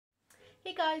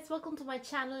guys, welcome to my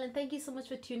channel and thank you so much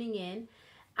for tuning in.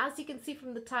 As you can see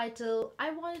from the title, I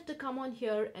wanted to come on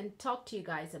here and talk to you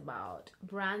guys about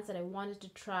brands that I wanted to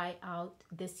try out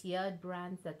this year,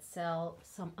 brands that sell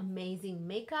some amazing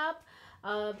makeup,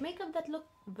 makeup that look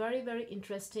very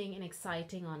interesting and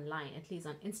exciting online, at least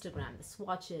on Instagram, the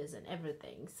swatches and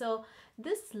everything. So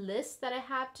this list that I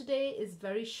have today is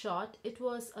very short. It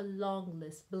was a long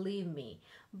list, believe me,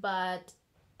 but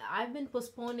I've been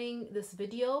postponing this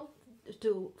video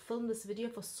to film this video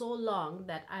for so long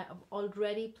that I have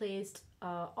already placed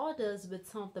orders with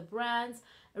some of the brands.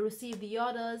 I received the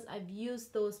orders, I've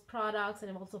used those products, and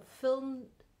I've also filmed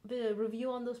the review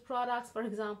on those products. For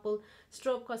example,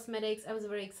 Strobe Cosmetics, I was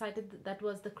very excited. That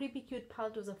was the Creepy Cute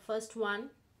palette, was the first one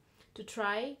to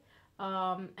try.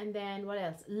 And then what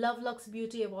else? Love Lux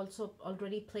Beauty I've also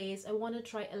already placed. I want to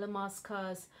try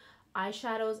Illamasqua's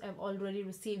eyeshadows. I've already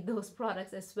received those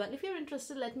products as well. If you're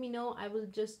interested, let me know. I will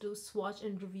just do swatch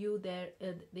and review their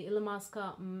the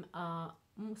Illamasqua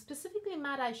specifically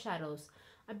matte eyeshadows.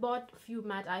 I bought a few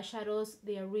matte eyeshadows.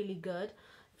 They are really good.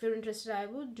 If you're interested, I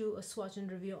will do a swatch and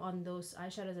review on those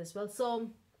eyeshadows as well. So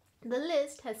the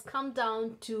list has come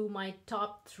down to my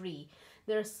top 3.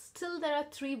 There are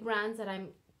 3 brands that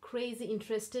I'm crazy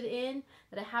interested in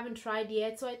that I haven't tried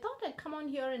yet. So I thought I'd come on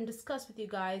here and discuss with you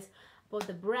guys about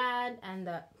the brand and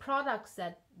the products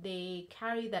that they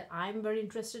carry that I'm very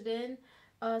interested in.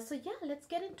 So yeah, let's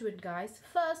get into it, guys.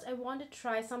 First, I want to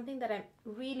try something that I'm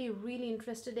really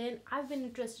interested in. I've been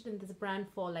interested in this brand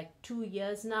for like 2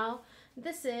 years now.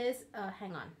 This is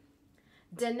hang on,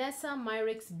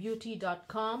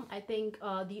 DanessaMyricksBeauty.com. I think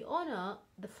the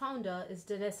founder is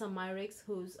Danessa Myricks,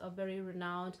 who's a very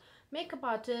renowned makeup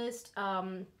artist.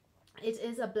 It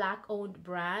is a black owned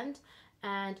brand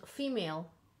and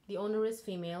female. The owner is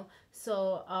female.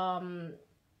 So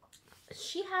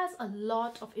she has a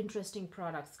lot of interesting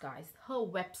products, guys. Her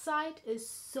website is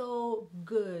so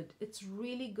good. It's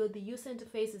really good. The user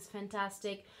interface is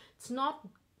fantastic. It's not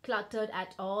cluttered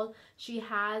at all. She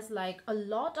has like a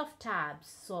lot of tabs,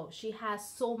 so she has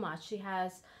so much. She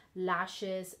has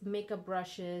lashes, makeup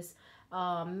brushes,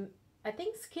 I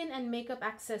think skin and makeup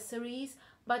accessories,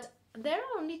 but there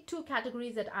are only 2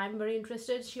 categories that I'm very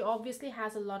interested. She obviously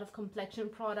has a lot of complexion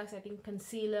products, I think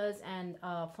concealers and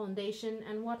foundation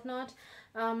and whatnot.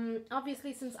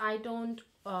 Obviously, since I don't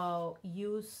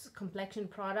use complexion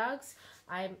products,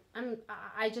 I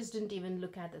just didn't even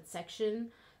look at that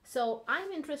section. So I'm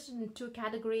interested in 2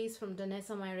 categories from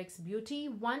Danessa Myricks Beauty.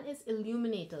 One is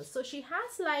illuminators. So she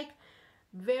has like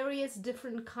various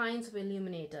different kinds of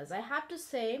illuminators. I have to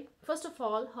say, first of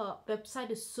all, her website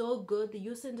is so good. The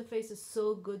user interface is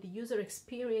so good. The user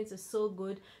experience is so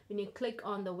good. When you click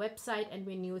on the website and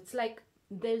it's like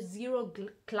there's zero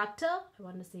clutter. I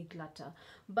want to say clutter,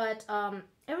 but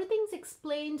everything's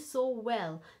explained so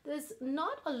well. There's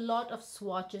not a lot of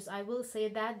swatches. I will say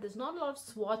that there's not a lot of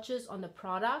swatches on the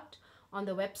product on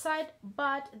the website,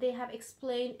 but they have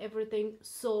explained everything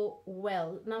so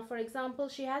well. Now, for example,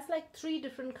 she has like 3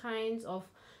 different kinds of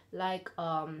like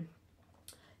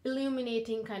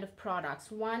illuminating kind of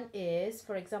products. One is,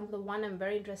 for example, the one I'm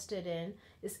very interested in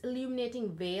is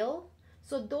illuminating veil.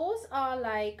 So those are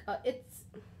like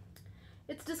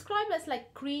it's described as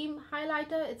like cream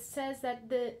highlighter. It says that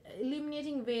the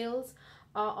illuminating veils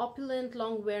are opulent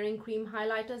long wearing cream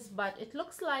highlighters, but it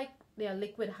looks like they are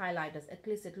liquid highlighters, at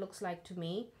least it looks like to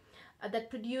me, that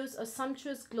produce a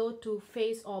sumptuous glow to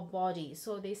face or body.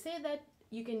 So they say that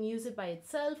you can use it by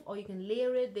itself or you can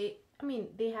layer it.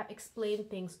 They have explained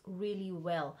things really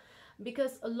well,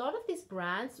 because a lot of these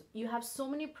brands, you have so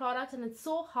many products and it's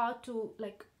so hard to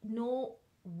like know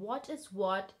what is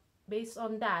what. Based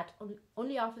on that,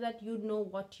 only after that you know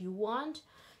what you want.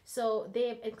 So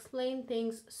they've explained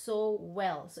things so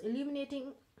well. So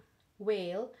illuminating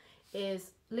veil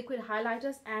is liquid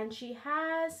highlighters, and she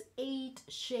has 8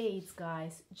 shades,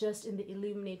 guys, just in the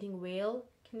illuminating veil.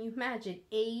 Can you imagine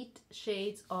 8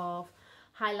 shades of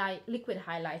liquid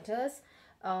highlighters?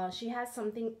 She has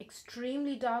something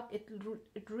extremely dark. It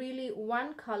really,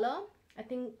 one color, I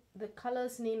think the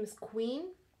color's name is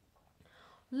Queen,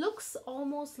 looks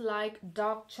almost like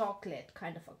dark chocolate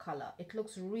kind of a color. It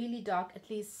looks really dark, at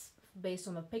least based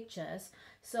on the pictures.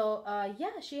 So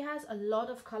yeah, she has a lot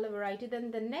of color variety.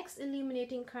 Then the next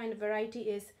illuminating kind of variety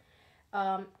is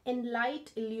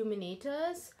Enlight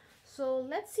Illuminators. So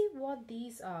let's see what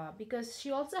these are, because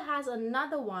she also has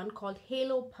another one called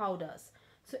Halo Powders.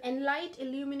 So Enlight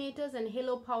Illuminators and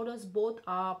Halo Powders both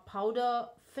are powder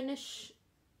finish,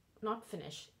 not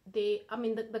finish. The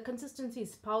consistency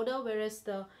is powder, whereas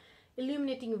the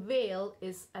illuminating veil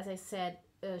is, as I said,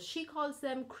 she calls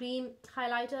them cream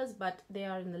highlighters, but they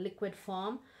are in the liquid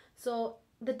form. So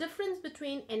the difference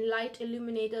between Enlight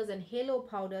illuminators and halo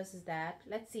powders is that,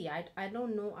 let's see, I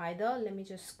don't know either. Let me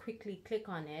just quickly click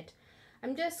on it.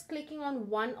 I'm just clicking on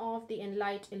one of the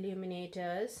Enlight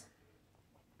illuminators,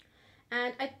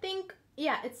 and I think,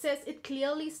 yeah, it says, it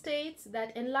clearly states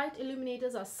that Enlight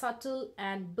illuminators are subtle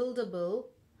and buildable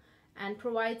and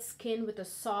provide skin with a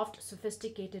soft,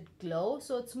 sophisticated glow.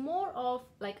 So it's more of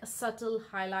like a subtle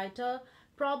highlighter.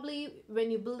 Probably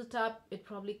when you build it up, it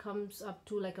probably comes up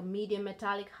to like a medium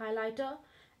metallic highlighter.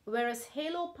 Whereas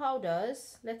halo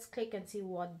powders, let's click and see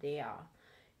what they are.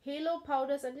 Halo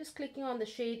powders, I'm just clicking on the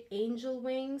shade Angel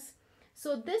Wings.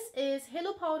 So this is,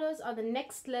 halo powders are the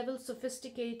next level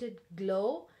sophisticated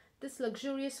glow. This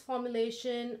luxurious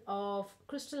formulation of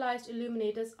crystallized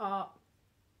illuminators are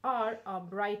our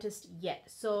brightest yet.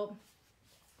 So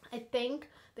I think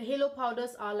the halo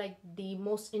powders are like the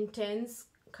most intense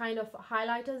kind of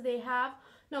highlighters they have.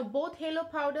 Now both halo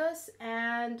powders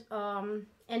and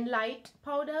Enlight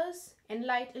powders,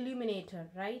 Enlight illuminator,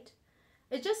 right?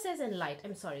 It just says Enlight.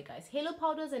 I'm sorry guys. Halo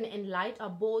powders and Enlight are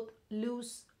both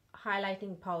loose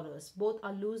highlighting powders. Both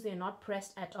are loose, they're not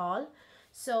pressed at all.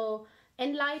 So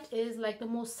Enlight is like the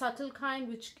most subtle kind,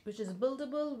 which is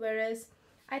buildable, whereas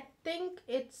I think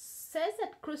it says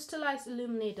that crystallized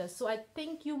illuminators. So I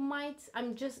think you might,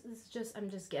 I'm just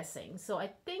guessing. So I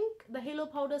think the halo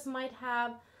powders might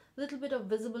have a little bit of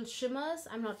visible shimmers.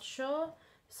 I'm not sure.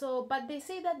 So, but they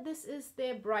say that this is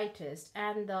their brightest,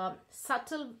 and the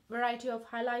subtle variety of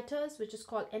highlighters, which is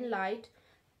called Enlight.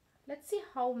 Let's see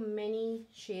how many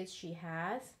shades she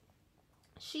has.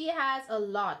 She has a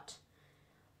lot.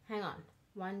 Hang on.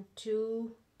 1,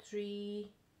 2,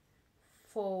 3,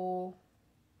 4.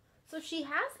 So she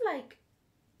has like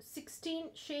 16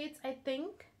 shades, I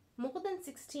think. More than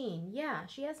 16. Yeah,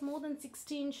 she has more than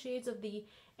 16 shades of the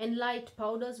Enlight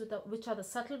powders, which are the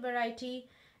subtle variety.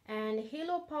 And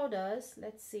halo powders,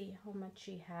 let's see how much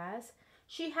she has.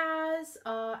 She has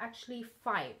actually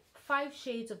five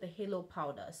shades of the halo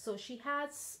powder. So she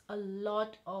has a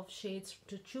lot of shades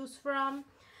to choose from.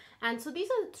 And so these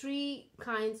are the three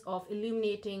kinds of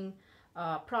illuminating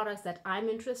products that I'm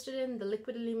interested in: the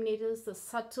liquid illuminators, the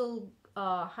subtle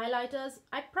highlighters.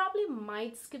 I probably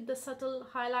might skip the subtle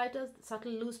highlighters, the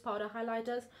subtle loose powder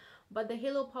highlighters, but the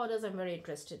halo powders I'm very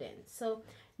interested in. So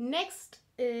next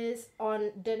is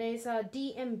on Danessa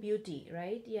DM Beauty,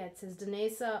 right? Yeah, it says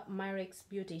Danessa Myricks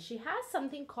Beauty. She has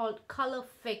something called Color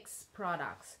Fix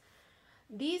products.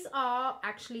 These are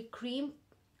actually cream,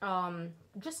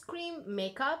 just cream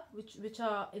makeup, which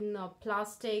are in a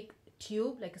plastic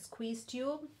tube, like a squeeze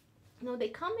tube. Now they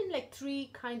come in like three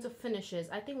kinds of finishes.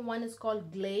 I think one is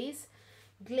called glaze.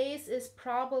 Glaze is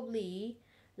probably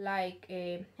like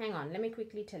a, hang on, let me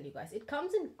quickly tell you guys. It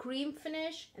comes in cream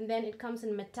finish, and then it comes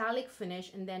in metallic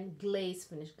finish, and then glaze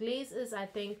finish. Glaze is, I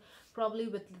think, probably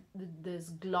with this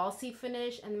glossy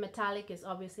finish, and metallic is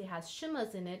obviously has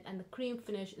shimmers in it, and the cream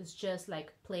finish is just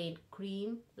like plain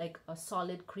cream, like a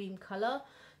solid cream color.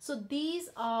 So these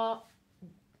are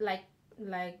like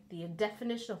the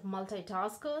definition of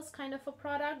multitaskers kind of a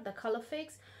product, the Color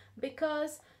Fix,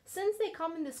 because since they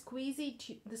come in the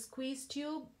squeeze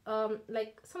tube,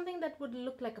 like something that would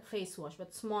look like a face wash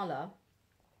but smaller,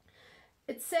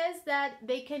 it says that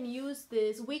they can use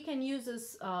this, we can use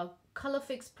this Color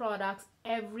Fix products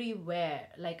everywhere,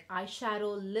 like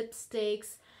eyeshadow,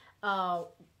 lipsticks,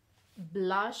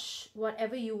 blush,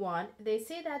 whatever you want. They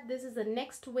say that this is the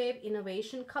next wave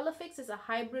innovation. Color Fix is a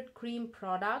hybrid cream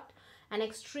product, an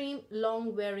extreme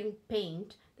long wearing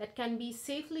paint that can be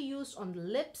safely used on the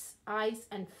lips, eyes,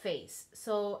 and face.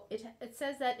 So it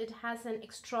says that it has an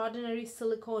extraordinary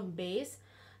silicone base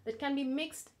that can be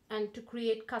mixed and to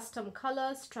create custom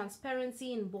colors,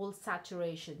 transparency, and bold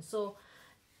saturation. So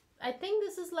I think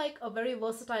this is like a very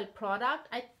versatile product.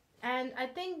 I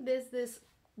think there's this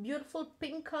beautiful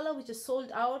pink color which is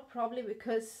sold out, probably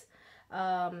because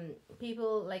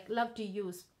people like love to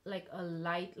use like a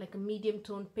light, like a medium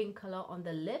tone pink color on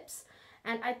the lips.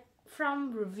 And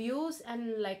from reviews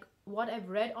and like what I've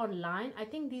read online, I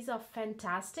think these are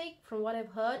fantastic from what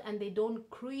I've heard, and they don't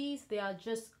crease. They are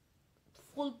just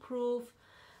foolproof,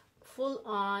 full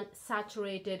on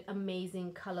saturated,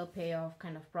 amazing color payoff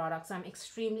kind of products. I'm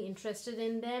extremely interested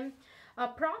in them.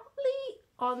 I'm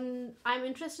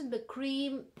interested in the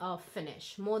cream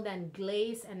finish more than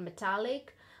glaze and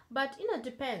metallic, but you know,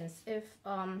 depends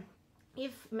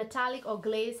if metallic or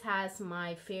glaze has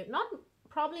my favorite.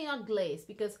 Probably not glaze,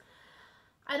 because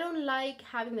I don't like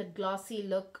having that glossy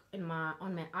look on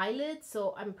my eyelids.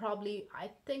 So I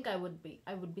think I would be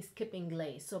skipping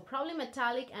glaze. So probably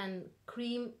metallic and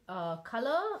cream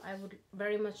color, I would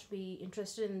very much be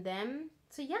interested in them.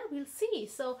 So yeah, we'll see.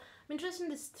 So I'm interested in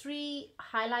these three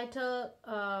highlighter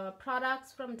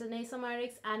products from Danessa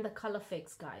Myricks and the Color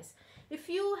Fix, guys. If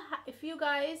you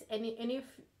guys, any of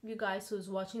you guys who's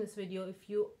watching this video, if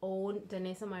you own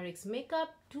Danessa Myricks makeup,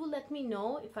 do let me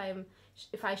know if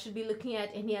I should be looking at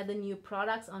any other new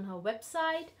products on her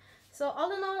website. So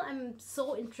all in all, I'm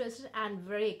so interested and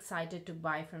very excited to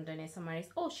buy from Danessa Myricks.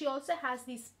 Oh, she also has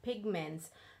these pigments,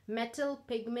 metal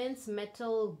pigments,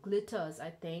 metal glitters,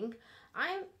 I think.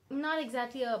 I'm not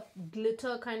exactly a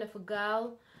glitter kind of a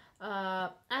girl. I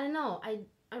don't know. I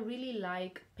really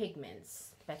like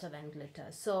pigments better than glitter.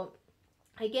 So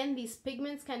again, these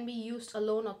pigments can be used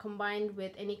alone or combined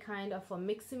with any kind of a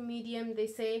mixing medium, they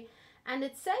say. And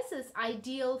it says it's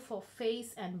ideal for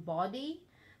face and body,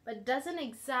 but doesn't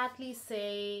exactly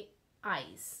say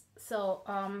eyes. So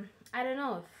I don't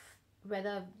know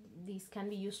whether these can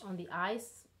be used on the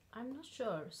eyes. I'm not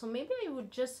sure. So maybe I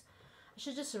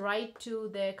should just write to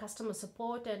their customer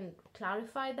support and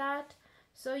clarify that.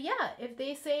 So yeah, if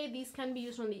they say these can be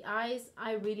used on the eyes,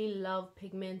 I really love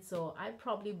pigments, so I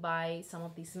probably buy some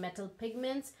of these metal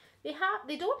pigments. They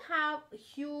don't have a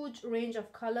huge range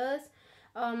of colors.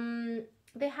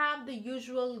 They have the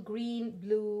usual green,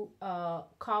 blue,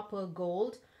 copper,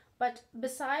 gold, but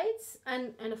besides,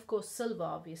 and of course silver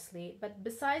obviously, but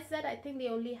besides that, I think they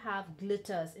only have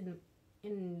glitters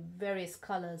in various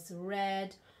colors: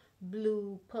 red,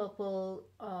 blue, purple,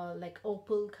 like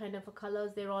opal kind of a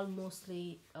colors. They're all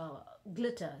mostly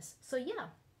glitters. So yeah,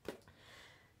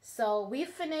 so we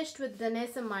finished with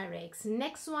Danessa Myricks.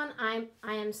 Next one, I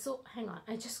am so, hang on,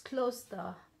 I just closed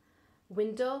the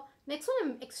window. Next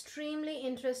one I'm extremely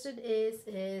interested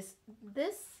is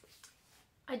this.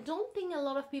 I don't think a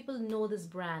lot of people know this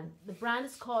brand. The brand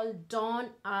is called Dawn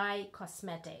Eye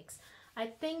Cosmetics. I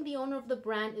think the owner of the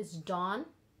brand is Dawn.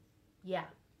 Yeah,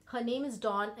 her name is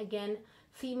Dawn, again,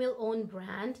 female owned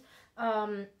brand.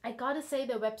 I gotta say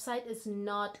the website is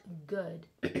not good.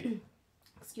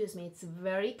 Excuse me, it's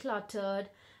very cluttered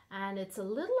and it's a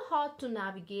little hard to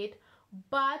navigate,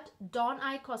 but Dawn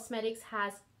Eye Cosmetics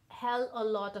has hell a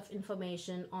lot of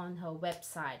information on her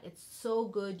website. It's so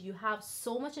good. You have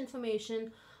so much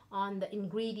information on the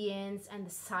ingredients and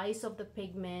the size of the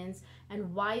pigments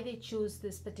and why they choose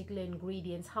this particular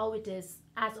ingredients, how it is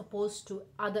as opposed to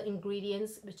other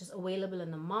ingredients which is available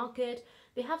in the market.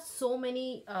 They have so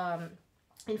many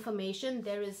information.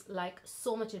 There is like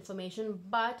so much information,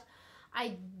 but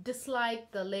I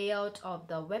dislike the layout of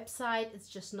the website. It's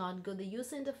just not good. The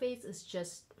user interface is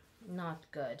just not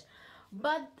good.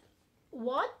 But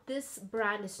what this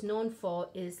brand is known for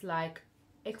is like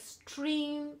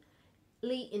extremely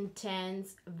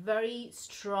intense, very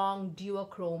strong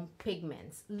duochrome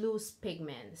pigments, loose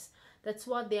pigments. That's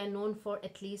what they are known for,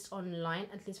 at least online,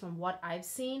 at least from what I've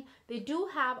seen. They do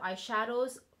have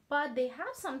eyeshadows, but they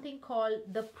have something called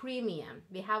the premium.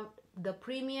 They have the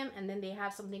premium, and then they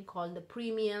have something called the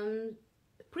premiums,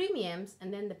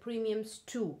 and then the premiums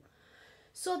too.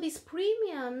 So these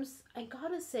premiums, I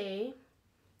gotta say,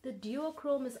 the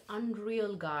duochrome is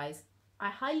unreal, guys. I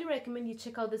highly recommend you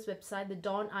check out this website, the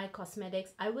Dawn Eye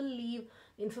Cosmetics. I will leave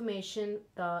information,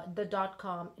 the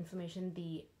 .com information,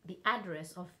 the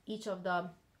address of each of the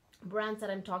brands that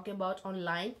I'm talking about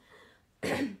online.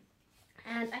 And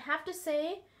I have to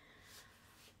say,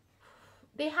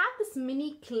 they have this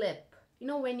mini clip. You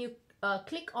know, when you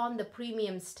click on the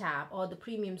premiums tab or the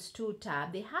premiums 2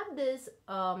 tab, they have this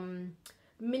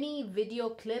mini video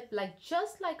clip, like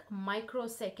just like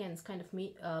microseconds kind of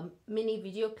mini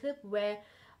video clip where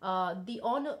the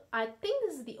owner, I think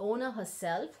this is the owner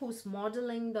herself who's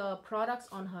modeling the products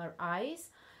on her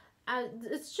eyes, and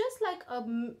it's just like a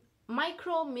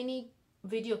micro mini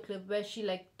video clip where she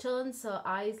like turns her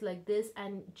eyes like this,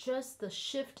 and just the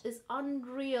shift is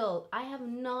unreal. I have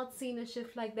not seen a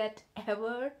shift like that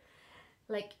ever,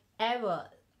 like ever.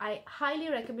 I highly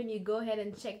recommend you go ahead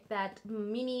and check that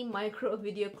mini micro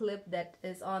video clip that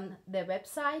is on their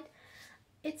website.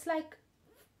 It's like,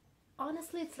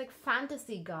 honestly, it's like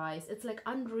fantasy, guys. It's like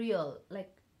unreal.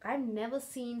 Like, I've never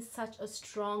seen such a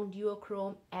strong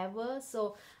duochrome ever.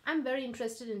 So I'm very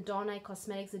interested in Dawn Eye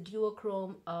Cosmetics, the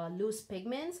duochrome loose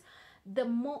pigments. The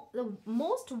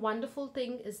most wonderful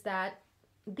thing is that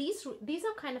these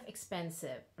are kind of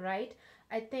expensive, right?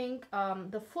 I think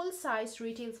the full size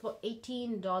retails for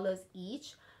 $18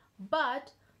 each,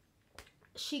 but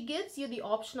she gives you the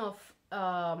option of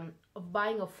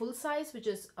buying a full size, which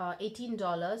is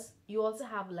 $18. You also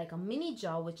have like a mini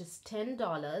jar, which is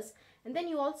 $10, and then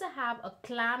you also have a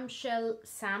clamshell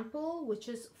sample, which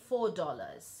is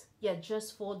 $4. Yeah,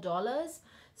 just $4.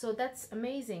 So that's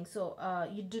amazing. So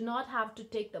you do not have to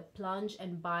take the plunge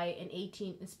and buy an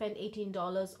 18 spend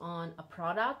 $18 on a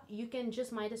product. You can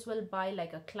just might as well buy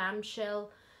like a clamshell.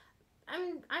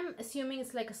 I'm assuming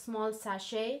it's like a small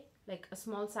sachet, like a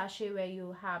small sachet where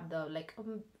you have the like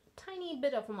tiny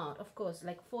bit of amount. Of course,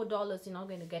 like $4 you're not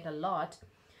going to get a lot.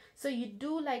 So you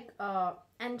do like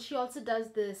and she also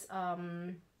does this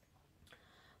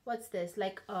what's this,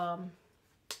 like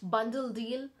bundle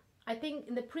deal. I think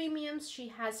in the premiums she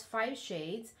has 5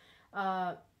 shades.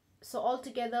 uh so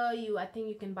altogether you, I think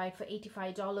you can buy it for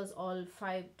 $85 all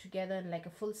 5 together in like a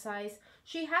full size.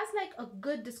 She has like a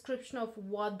good description of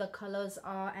what the colors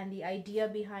are and the idea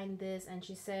behind this, and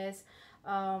she says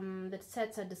that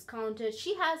sets are discounted.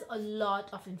 She has a lot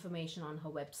of information on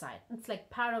her website. It's like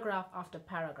paragraph after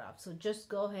paragraph, so just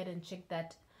go ahead and check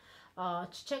that,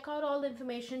 check out all the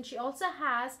information. She also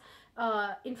has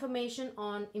information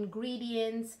on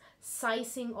ingredients,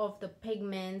 sizing of the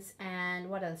pigments, and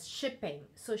what else, shipping.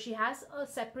 So she has a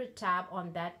separate tab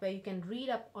on that where you can read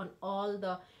up on all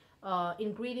the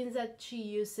ingredients that she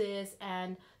uses.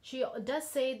 And she does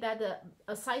say that the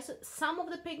a size, some of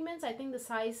the pigments, I think the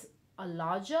size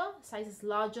is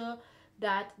larger,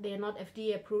 that they are not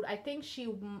FDA approved. I think she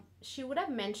would have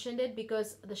mentioned it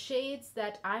because the shades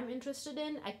that I'm interested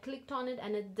in, I clicked on it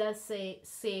and it does say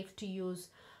safe to use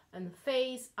on the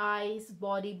face, eyes,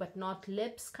 body, but not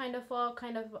lips, kind of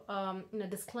a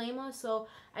disclaimer. So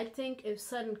I think if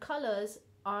certain colors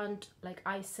aren't like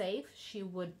eye safe, she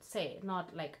would say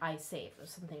not like eye safe or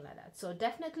something like that. So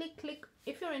definitely click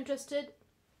if you're interested.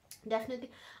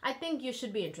 Definitely, I think you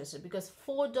should be interested because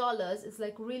 $4 is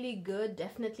like really good.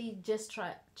 Definitely just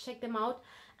check them out.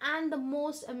 And the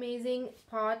most amazing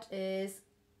part is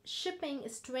shipping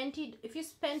is 20 if you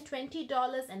spend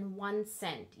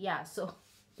 $20.01. Yeah, so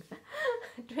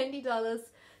 $20,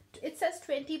 it says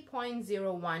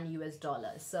 20.01 US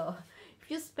dollars. So if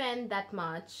you spend that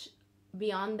much,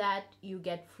 beyond that you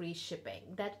get free shipping.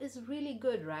 That is really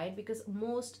good, right? Because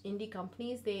most indie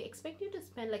companies, they expect you to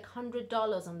spend like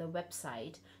 $100 on the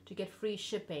website to get free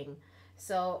shipping.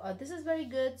 So this is very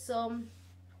good. So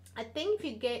I think if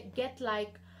you get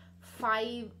like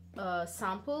 5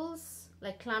 samples,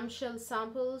 like clamshell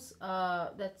samples,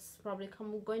 that's probably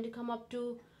going to come up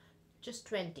to just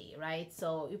 20, right?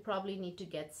 So you probably need to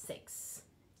get 6.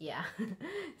 Yeah,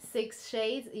 6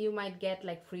 shades. You might get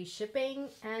like free shipping.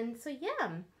 And so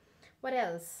yeah, what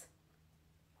else?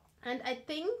 And I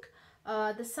think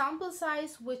the sample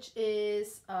size, which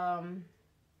is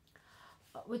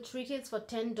which retails for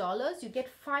 $10, you get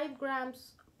 5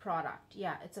 grams product.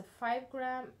 Yeah, it's a 5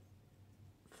 gram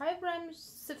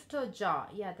sifter jar.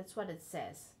 Yeah, that's what it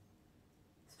says.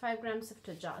 It's 5 gram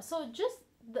sifter jar. So just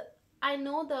the, I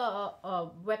know the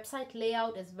website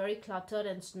layout is very cluttered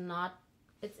and it's not,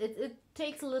 it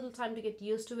takes a little time to get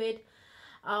used to it.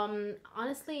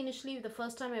 Honestly, initially the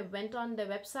first time I went on the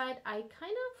website, I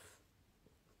kind of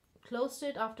closed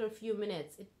it after a few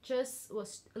minutes. It just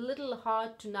was a little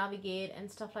hard to navigate and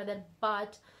stuff like that.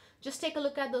 But just take a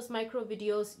look at those micro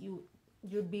videos,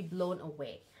 you'd be blown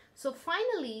away. So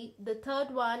finally, the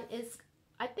third one is,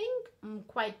 I think,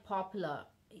 quite popular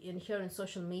here in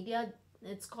social media.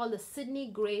 It's called the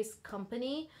Sydney Grace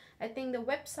Company. I think the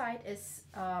website is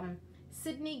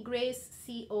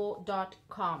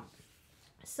sydneygraceco.com.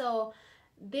 So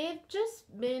they've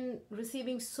just been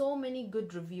receiving so many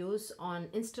good reviews on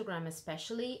Instagram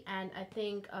especially, and I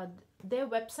think their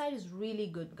website is really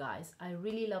good, guys. I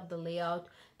really love the layout.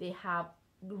 They have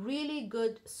really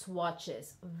good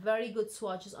swatches, very good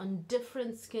swatches on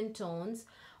different skin tones,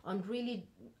 on really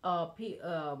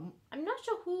I'm not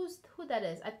sure who that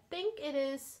is. I think it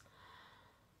is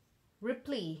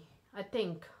Ripley. I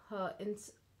think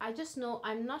I just know,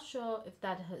 I'm not sure if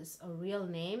that is a real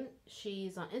name.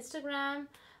 She's on Instagram.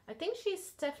 I think she's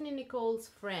Stephanie Nicole's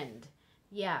friend.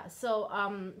 Yeah, so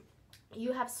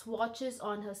you have swatches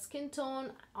on her skin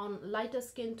tone, on lighter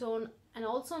skin tone, and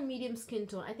also on medium skin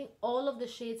tone. I think all of the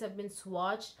shades have been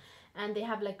swatched, and they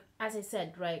have, like, as I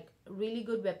said, right, really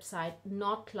good website,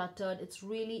 not cluttered. It's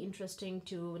really interesting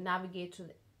to navigate to,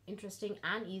 interesting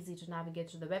and easy to navigate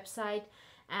to the website.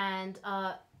 And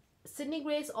Sydney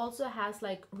Grace also has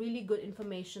like really good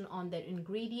information on their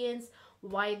ingredients,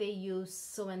 why they use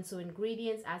so and so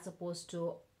ingredients as opposed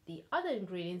to the other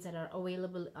ingredients that are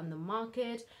available on the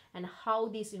market, and how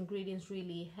these ingredients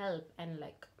really help and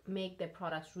like make their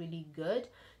products really good.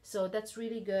 So that's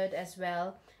really good as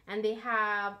well. And they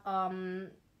have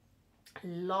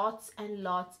lots and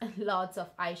lots and lots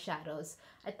of eyeshadows.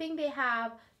 I think they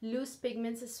have loose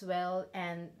pigments as well,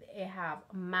 and they have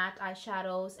matte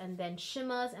eyeshadows, and then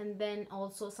shimmers, and then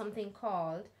also something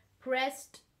called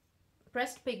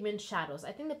pressed pigment shadows.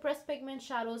 I think the pressed pigment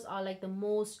shadows are like the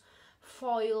most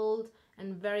foiled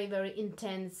and very, very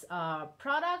intense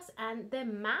products, and their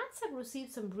mattes have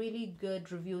received some really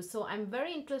good reviews, so I'm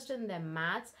very interested in their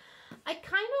mattes. I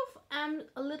kind of am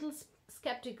a little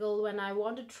skeptical when I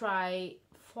want to try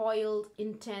foiled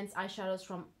intense eyeshadows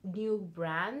from new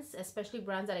brands, especially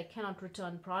brands that I cannot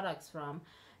return products from,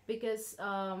 because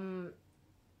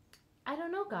I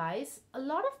don't know, guys, a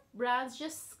lot of brands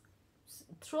just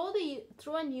throw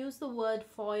and use the word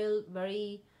foil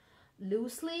very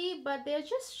loosely, but they're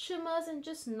just shimmers and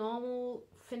just normal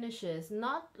finishes,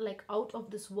 not like out of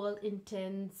this world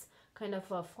intense kind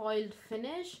of a foiled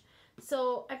finish.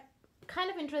 So I'm kind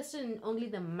of interested in only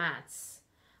the mattes,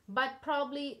 but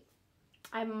probably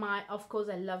I might, of course,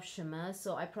 I love shimmers,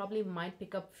 so I probably might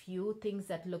pick up few things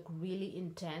that look really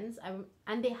intense.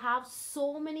 And they have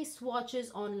so many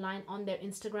swatches online on their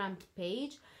Instagram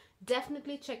page.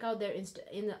 Definitely check out their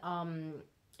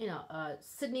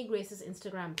Sydney Grace's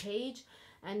Instagram page,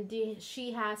 and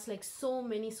she has like so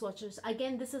many swatches.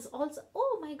 Again, this is also,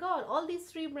 oh my god, all these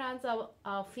three brands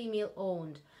are female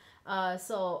owned.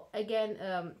 So again,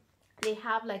 they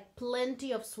have like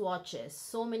plenty of swatches,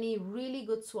 so many really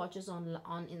good swatches on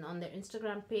their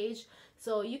Instagram page,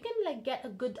 so you can like get a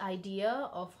good idea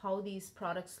of how these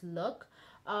products look.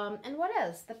 And what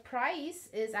else, the price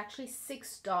is actually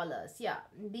 $6. Yeah,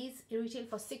 these retail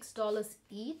for $6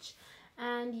 each,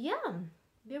 and yeah,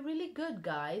 they're really good,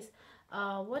 guys.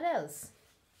 What else,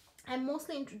 and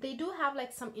mostly they do have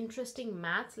like some interesting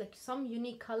mattes, like some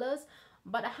unique colors,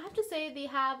 but I have to say they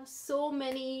have so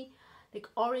many like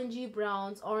orangey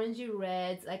browns, orangey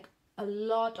reds, like a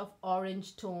lot of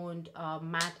orange toned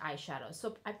matte eyeshadows.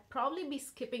 So I'd probably be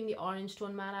skipping the orange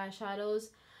tone matte eyeshadows.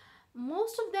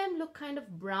 Most of them look kind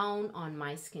of brown on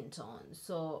my skin tone,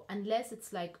 so unless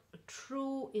it's like a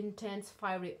true intense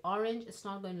fiery orange, it's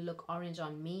not going to look orange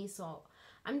on me. So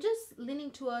I'm just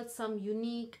leaning towards some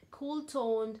unique cool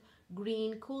toned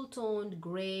green, cool toned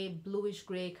gray, bluish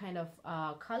gray kind of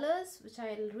colors, which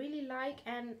I really like,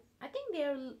 and I think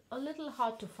they're a little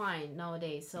hard to find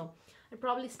nowadays, so I'd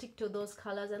probably stick to those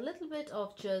colors, a little bit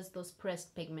of just those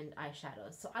pressed pigment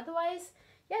eyeshadows. So otherwise,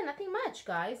 yeah, nothing much,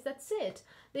 guys. That's it.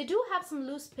 They do have some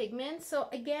loose pigments, so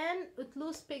again, with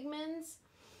loose pigments,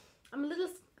 I'm a little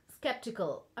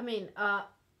skeptical. I mean, I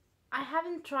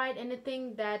haven't tried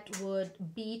anything that would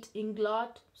beat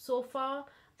Inglot so far.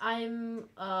 I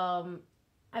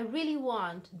really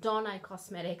want Dawn Eye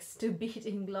Cosmetics to beat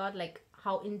Inglot, like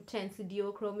how intensely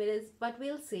duochrome it is, but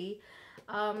we'll see.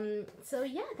 So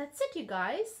yeah, that's it, you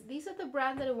guys. These are the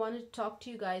brands that I wanted to talk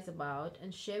to you guys about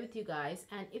and share with you guys.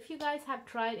 And if you guys have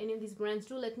tried any of these brands,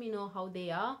 do let me know how they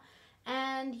are.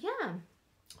 And yeah,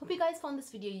 hope you guys found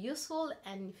this video useful,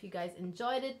 and if you guys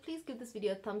enjoyed it, please give this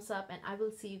video a thumbs up, and I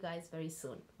will see you guys very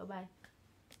soon. Bye bye.